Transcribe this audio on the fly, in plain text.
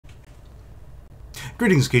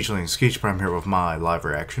Greetings, Skeechlings. Skeech Prime here with my live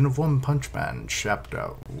reaction of One Punch Man,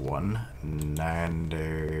 Chapter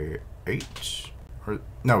 198? Or,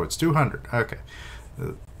 no, it's 200. Okay.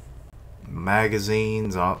 The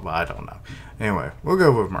magazines, I don't know. Anyway, we'll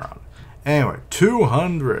go with Miranda. Anyway,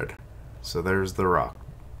 200. So there's the rock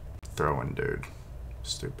throwing dude.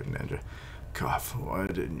 Stupid ninja. Cough, why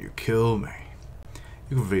didn't you kill me?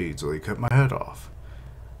 You could have easily cut my head off.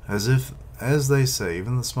 As they say,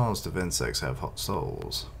 even the smallest of insects have hot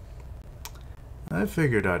souls. I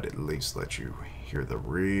figured I'd at least let you hear the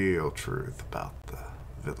real truth about the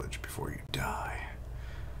village before you die.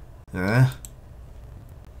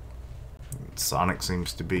 Sonic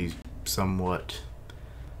seems to be somewhat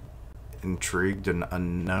intrigued and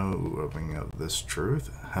unknowing of this truth.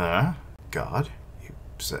 Huh? God, you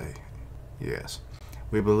say? Yes.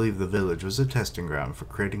 We believe the village was a testing ground for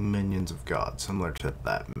creating minions of God, similar to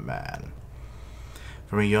that man.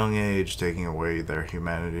 From a young age, taking away their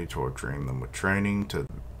humanity, torturing them with training to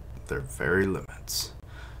their very limits.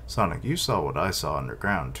 Sonic, you saw what I saw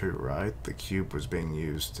underground too, right? The cube was being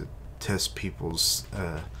used to test people's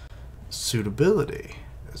suitability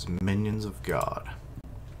as minions of God.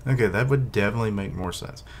 Okay, that would definitely make more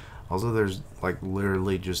sense. Also, there's like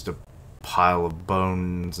literally just a pile of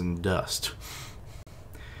bones and dust.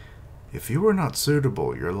 If you were not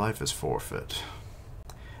suitable, your life is forfeit.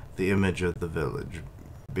 The image of the village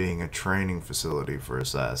being a training facility for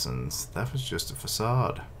assassins, that was just a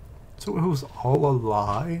facade. So it was all a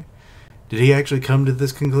lie? Did he actually come to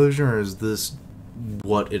this conclusion, or is this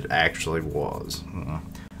what it actually was?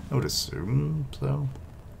 I would assume so.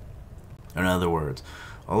 In other words,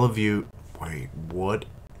 all of you... Wait, what?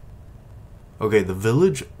 Okay, the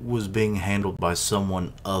village was being handled by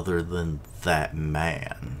someone other than that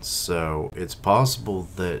man. So it's possible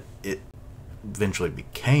that it eventually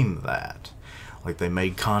became that. Like, they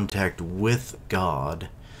made contact with God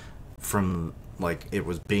from, like, it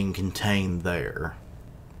was being contained there.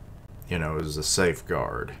 You know, it was a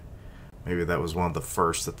safeguard. Maybe that was one of the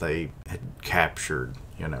first that they had captured,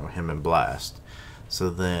 you know, him and Blast. So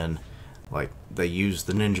then, like, they used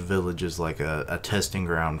the ninja village as, like, a testing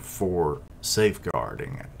ground for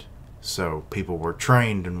safeguarding it. So people were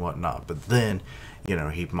trained and whatnot. But then, you know,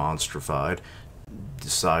 he monstrified,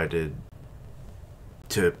 decided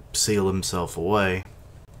to seal himself away,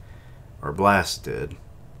 or Blast did.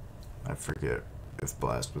 I forget if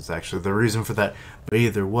Blast was actually the reason for that, but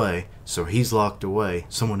either way, so he's locked away,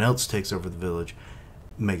 someone else takes over the village,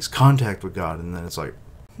 makes contact with God, and then it's like,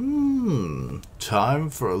 time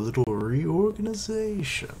for a little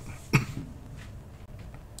reorganization.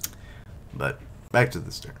 But back to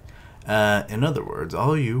the story. In other words,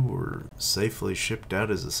 all you were safely shipped out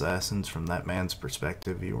as assassins. From that man's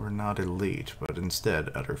perspective, you were not elite, but instead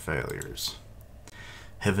utter failures.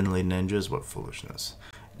 Heavenly ninjas, what foolishness.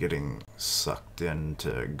 Getting sucked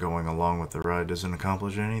into going along with the ride doesn't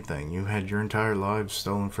accomplish anything. You had your entire lives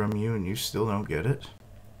stolen from you, and you still don't get it?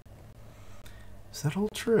 Is that all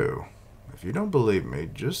true? If you don't believe me,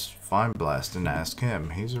 just find Blast and ask him.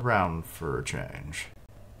 He's around for a change.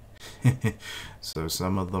 So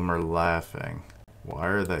some of them are laughing. Why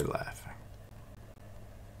are they laughing?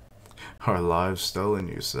 Our lives stolen,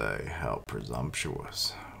 you say? How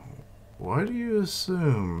presumptuous. Why do you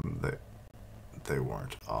assume that they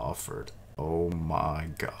weren't offered? Oh my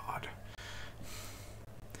God.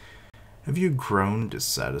 Have you grown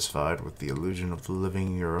dissatisfied with the illusion of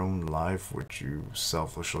living your own life, which you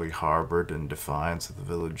selfishly harbored in defiance of the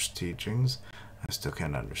village teachings? I still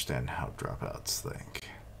can't understand how dropouts think.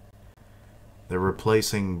 They're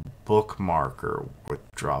replacing bookmarker with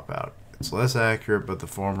dropout. It's less accurate, but the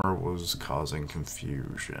former was causing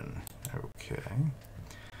confusion. Okay.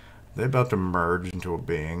 They're about to merge into a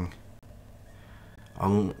being.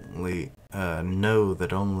 Only know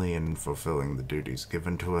that only in fulfilling the duties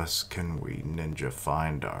given to us can we ninja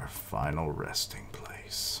find our final resting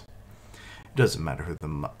place. It doesn't matter who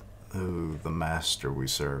the master we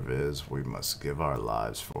serve is, we must give our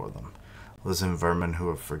lives for them. Listen, vermin who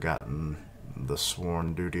have forgotten the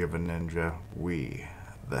sworn duty of a ninja, we,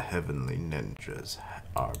 the heavenly ninjas,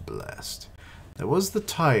 are blessed. That was the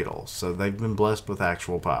title, so they've been blessed with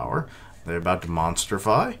actual power. They're about to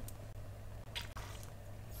monstrify.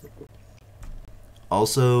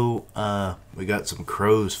 Also, we got some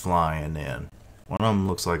crows flying in. One of them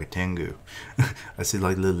looks like a tengu. I see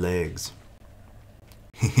like little legs.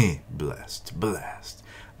 Blessed, blessed,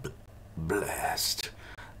 blessed.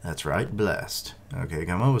 That's right, blessed. Okay,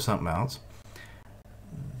 come up with something else.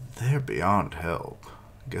 They're beyond help.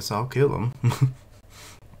 Guess I'll kill them.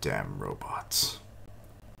 Damn robots.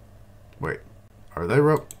 Wait, are they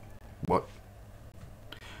what?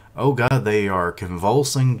 Oh god, they are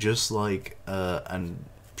convulsing just like a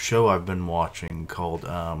show I've been watching called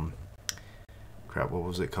crap, what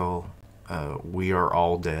was it called? We Are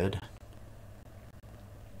All Dead,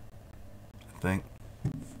 I think.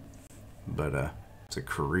 But it's a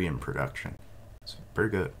Korean production. It's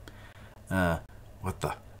pretty good. What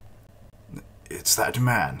the? It's that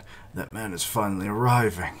man. That man is finally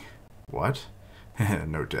arriving. What?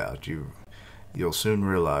 No doubt you'll soon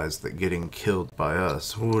realize that getting killed by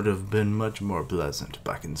us would have been much more pleasant.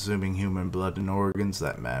 By consuming human blood and organs,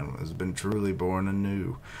 that man has been truly born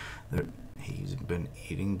anew. That he's been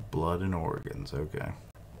eating blood and organs. Okay.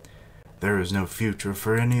 There is no future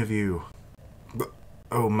for any of you. But,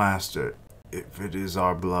 oh, master, if it is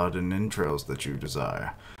our blood and entrails that you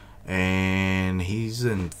desire. And he's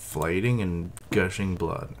inflating and gushing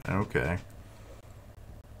blood. Okay.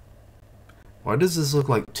 Why does this look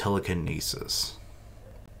like telekinesis?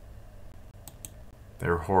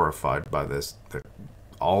 They're horrified by this.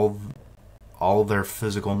 All their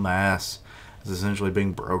physical mass is essentially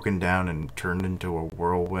being broken down and turned into a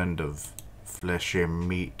whirlwind of fleshy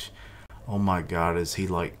meat. Oh my god, is he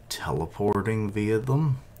like teleporting via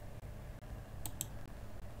them?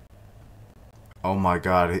 Oh my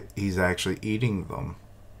god, he's actually eating them.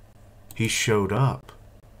 He showed up.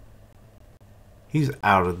 He's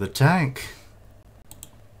out of the tank.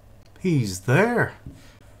 He's there.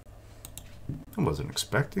 I wasn't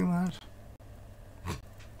expecting that.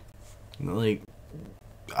 Like,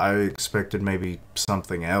 I expected maybe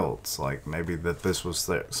something else. Like, maybe that this was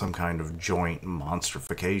some kind of joint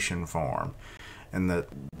monstrification form. And that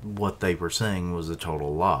what they were saying was a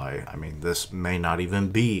total lie. I mean, this may not even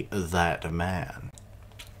be that man.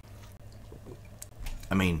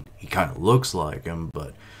 I mean, he kind of looks like him,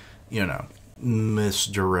 but, you know,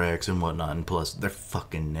 misdirects and whatnot, and plus they're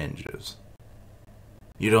fucking ninjas.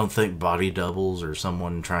 You don't think body doubles or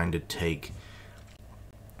someone trying to take,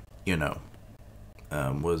 you know,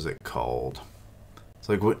 what is it called? It's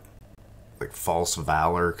like what, like false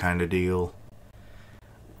valor kind of deal,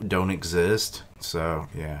 don't exist. So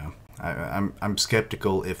yeah, I'm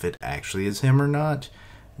skeptical if it actually is him or not.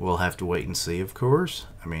 We'll have to wait and see, of course.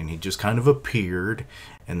 I mean, he just kind of appeared,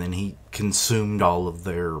 and then he consumed all of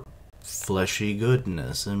their fleshy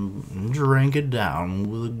goodness and drank it down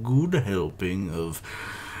with a good helping of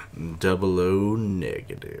 00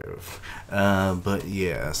 negative. But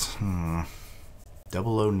yes,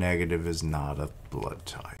 00 negative is not a blood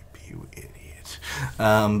type, you idiot.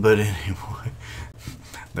 But anyway,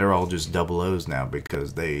 they're all just 00s now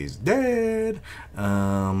because they's dead.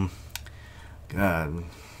 God.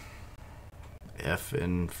 F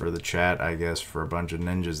in for the chat, I guess, for a bunch of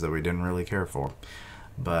ninjas that we didn't really care for.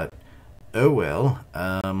 But oh well.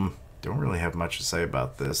 Don't really have much to say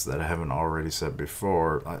about this that I haven't already said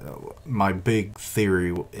before. My big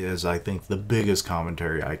theory is I think the biggest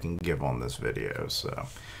commentary I can give on this video. So,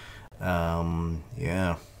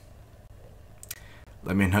 yeah.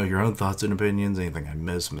 Let me know your own thoughts and opinions. Anything I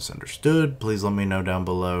misunderstood, please let me know down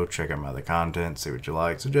below. Check out my other content, see what you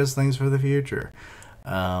like, suggest things for the future.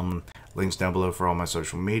 Links down below for all my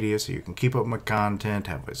social media so you can keep up with my content,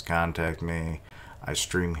 have ways to contact me. I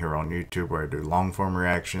stream here on YouTube where I do long form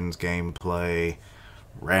reactions, gameplay,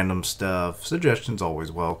 random stuff. Suggestions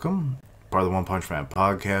always welcome. Part of the One Punch Man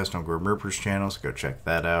podcast on Grim Reaper's channel, so go check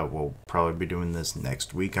that out. We'll probably be doing this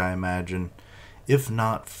next week, I imagine. If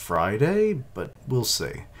not Friday, but we'll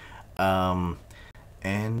see. Yeah,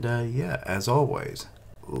 as always,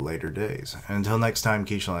 later days. Until next time,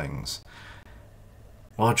 Quiche-lings.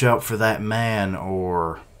 Watch out for that man,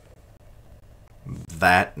 or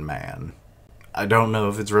that man. I don't know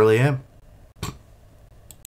if it's really him.